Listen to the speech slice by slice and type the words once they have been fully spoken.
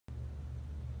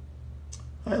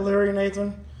Hi Larry and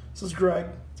Nathan, this is Greg,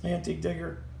 Antique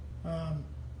Digger.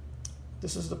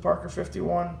 This is the Parker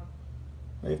 51.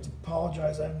 I have to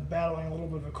apologize, I'm battling a little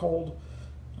bit of a cold.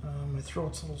 My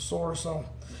throat's a little sore, so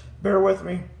bear with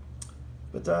me.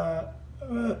 But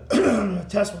I'm gonna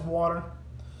test with water.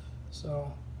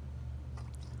 So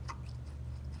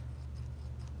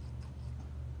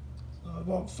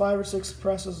about 5 or 6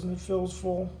 presses and it fills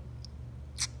full.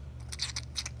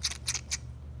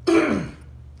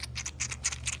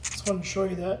 Just wanted to show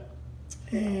you that.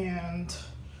 And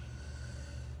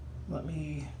let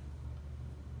me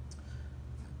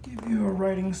give you a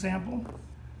writing sample.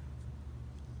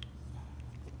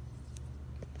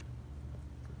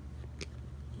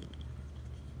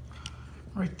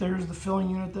 Right there's the filling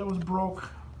unit that was broke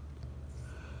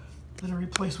that I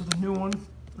replaced with a new one,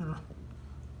 or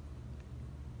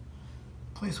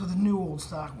replaced with a new old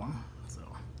stock one. So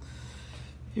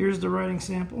here's the writing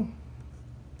sample.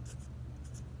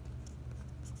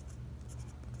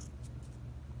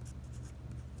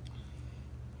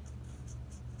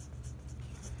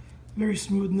 Very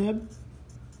smooth nib.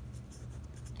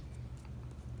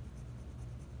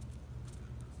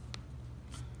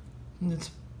 And it's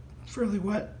fairly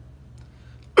wet.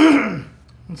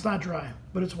 It's not dry,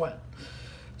 but it's wet.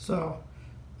 So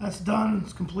that's done,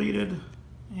 it's completed,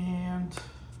 and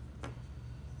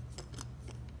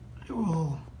I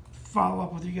will follow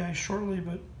up with you guys shortly,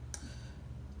 but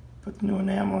put the new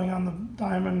enameling on the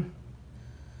diamond.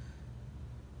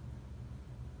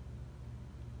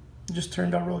 It just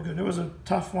turned out really good. It was a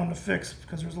tough one to fix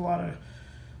because there's a lot of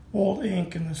old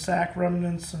ink and the sack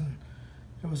remnants, and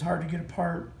it was hard to get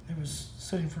apart. It was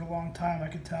sitting for a long time, I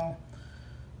could tell.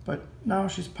 But now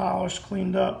she's polished,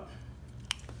 cleaned up.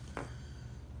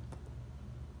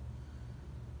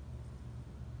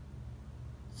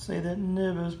 Say that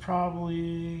nib is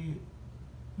probably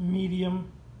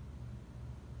medium,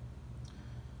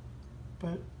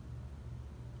 but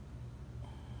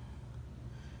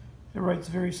it writes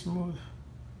very smooth.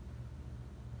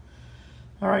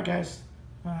 Alright guys,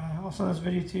 I'll send this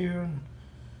video to you and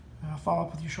I'll follow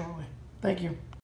up with you shortly. Thank you.